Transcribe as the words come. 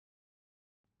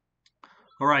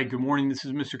All right, good morning. This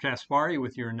is Mr. Kaspari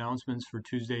with your announcements for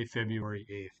Tuesday, February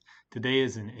 8th. Today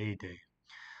is an A day.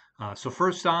 So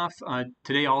first off,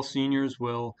 today all seniors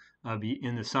will be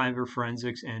in the cyber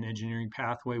forensics and engineering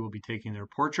pathway will be taking their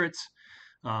portraits.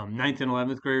 9th and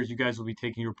 11th graders, you guys will be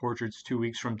taking your portraits 2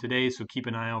 weeks from today, so keep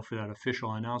an eye out for that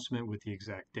official announcement with the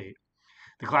exact date.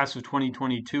 The class of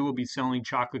 2022 will be selling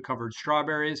chocolate-covered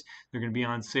strawberries. They're going to be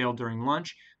on sale during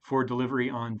lunch for delivery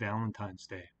on Valentine's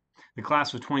Day. The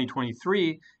class of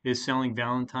 2023 is selling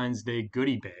Valentine's Day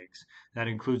goodie bags. That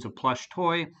includes a plush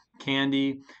toy,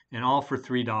 candy, and all for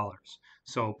 $3.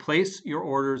 So place your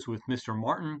orders with Mr.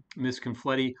 Martin, Ms.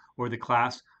 Confletti, or the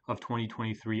class of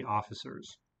 2023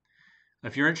 officers.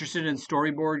 If you're interested in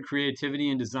storyboard creativity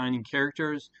and designing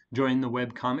characters, join the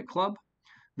Web Comic Club.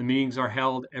 The meetings are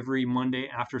held every Monday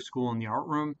after school in the art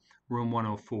room, room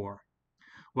 104.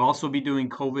 We'll also be doing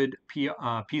COVID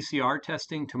PCR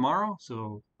testing tomorrow,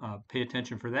 so pay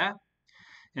attention for that.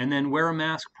 And then wear a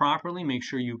mask properly. Make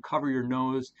sure you cover your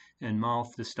nose and mouth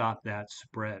to stop that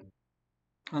spread.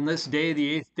 On this day,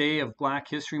 the 8th day of Black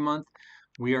History Month,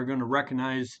 we are going to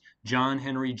recognize John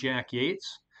Henry Jack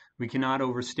Yates. We cannot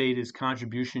overstate his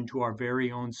contribution to our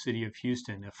very own city of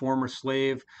Houston. A former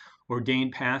slave,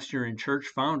 ordained pastor and church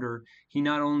founder, he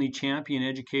not only championed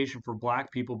education for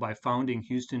Black people by founding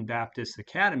Houston Baptist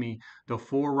Academy, the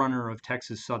forerunner of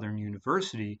Texas Southern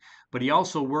University, but he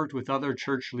also worked with other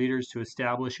church leaders to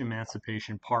establish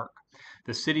Emancipation Park,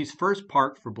 the city's first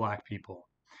park for Black people.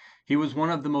 He was one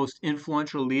of the most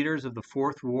influential leaders of the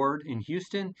Fourth Ward in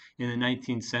Houston in the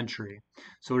 19th century.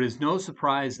 So it is no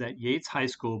surprise that Yates High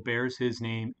School bears his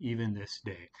name even this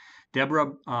day.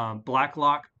 Deborah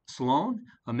Blacklock Sloan,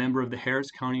 a member of the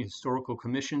Harris County Historical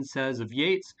Commission, says of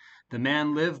Yates, "The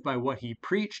man lived by what he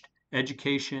preached,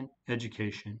 education,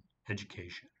 education,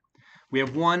 education." We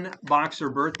have one boxer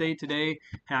birthday today.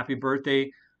 Happy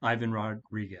birthday, Ivan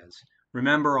Rodriguez.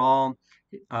 Remember all,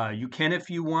 you can if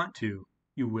you want to,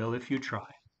 you will if you try.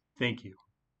 Thank you.